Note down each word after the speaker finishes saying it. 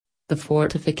The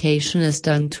fortification is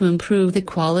done to improve the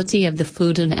quality of the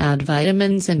food and add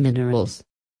vitamins and minerals.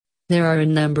 There are a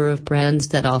number of brands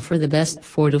that offer the best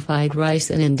fortified rice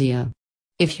in India.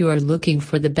 If you are looking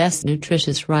for the best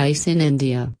nutritious rice in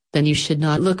India, then you should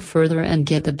not look further and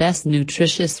get the best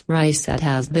nutritious rice at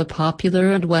Hasba,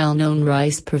 popular and well-known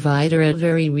rice provider at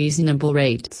very reasonable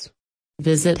rates.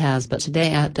 Visit Hasba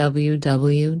today at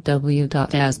www.hasba.com.